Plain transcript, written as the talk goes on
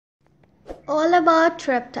All about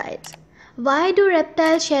reptiles. Why do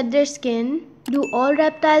reptiles shed their skin? Do all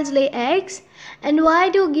reptiles lay eggs? And why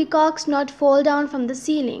do geckos not fall down from the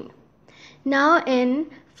ceiling? Now in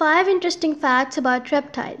 5 interesting facts about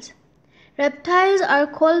reptiles. Reptiles are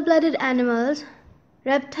cold-blooded animals.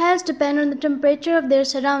 Reptiles depend on the temperature of their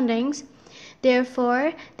surroundings.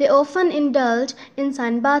 Therefore, they often indulge in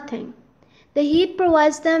sunbathing. The heat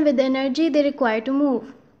provides them with the energy they require to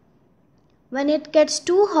move. When it gets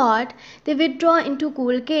too hot, they withdraw into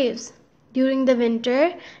cool caves. During the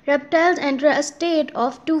winter, reptiles enter a state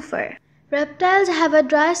of torpor. Reptiles have a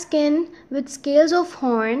dry skin with scales of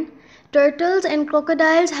horn. Turtles and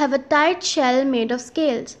crocodiles have a tight shell made of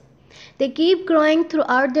scales. They keep growing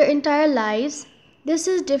throughout their entire lives. This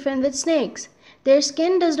is different with snakes. Their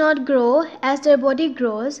skin does not grow as their body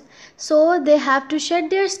grows, so they have to shed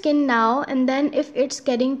their skin now and then if it's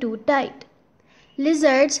getting too tight.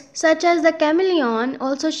 Lizards, such as the chameleon,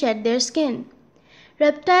 also shed their skin.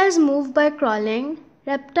 Reptiles move by crawling.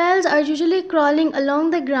 Reptiles are usually crawling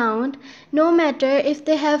along the ground, no matter if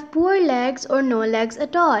they have poor legs or no legs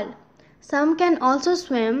at all. Some can also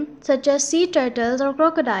swim, such as sea turtles or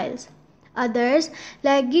crocodiles. Others,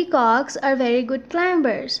 like geckos, are very good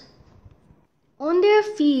climbers. On their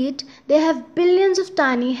feet, they have billions of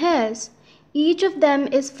tiny hairs. Each of them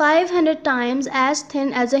is 500 times as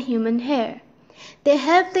thin as a human hair. They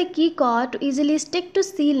help the gecko to easily stick to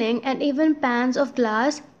ceiling and even pans of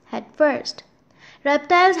glass head first.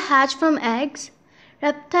 Reptiles hatch from eggs.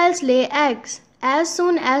 Reptiles lay eggs. As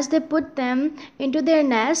soon as they put them into their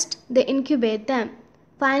nest, they incubate them.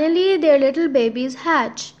 Finally, their little babies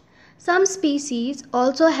hatch. Some species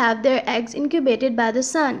also have their eggs incubated by the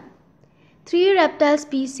sun. 3 reptile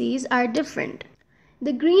species are different.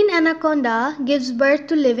 The green anaconda gives birth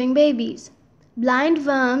to living babies. Blind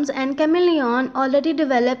worms and chameleon already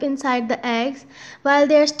develop inside the eggs while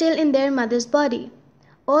they are still in their mother's body.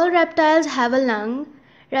 All reptiles have a lung.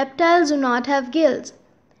 Reptiles do not have gills.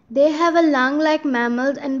 They have a lung like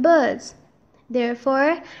mammals and birds.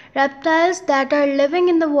 Therefore, reptiles that are living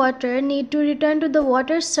in the water need to return to the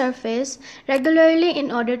water's surface regularly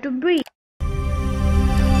in order to breathe.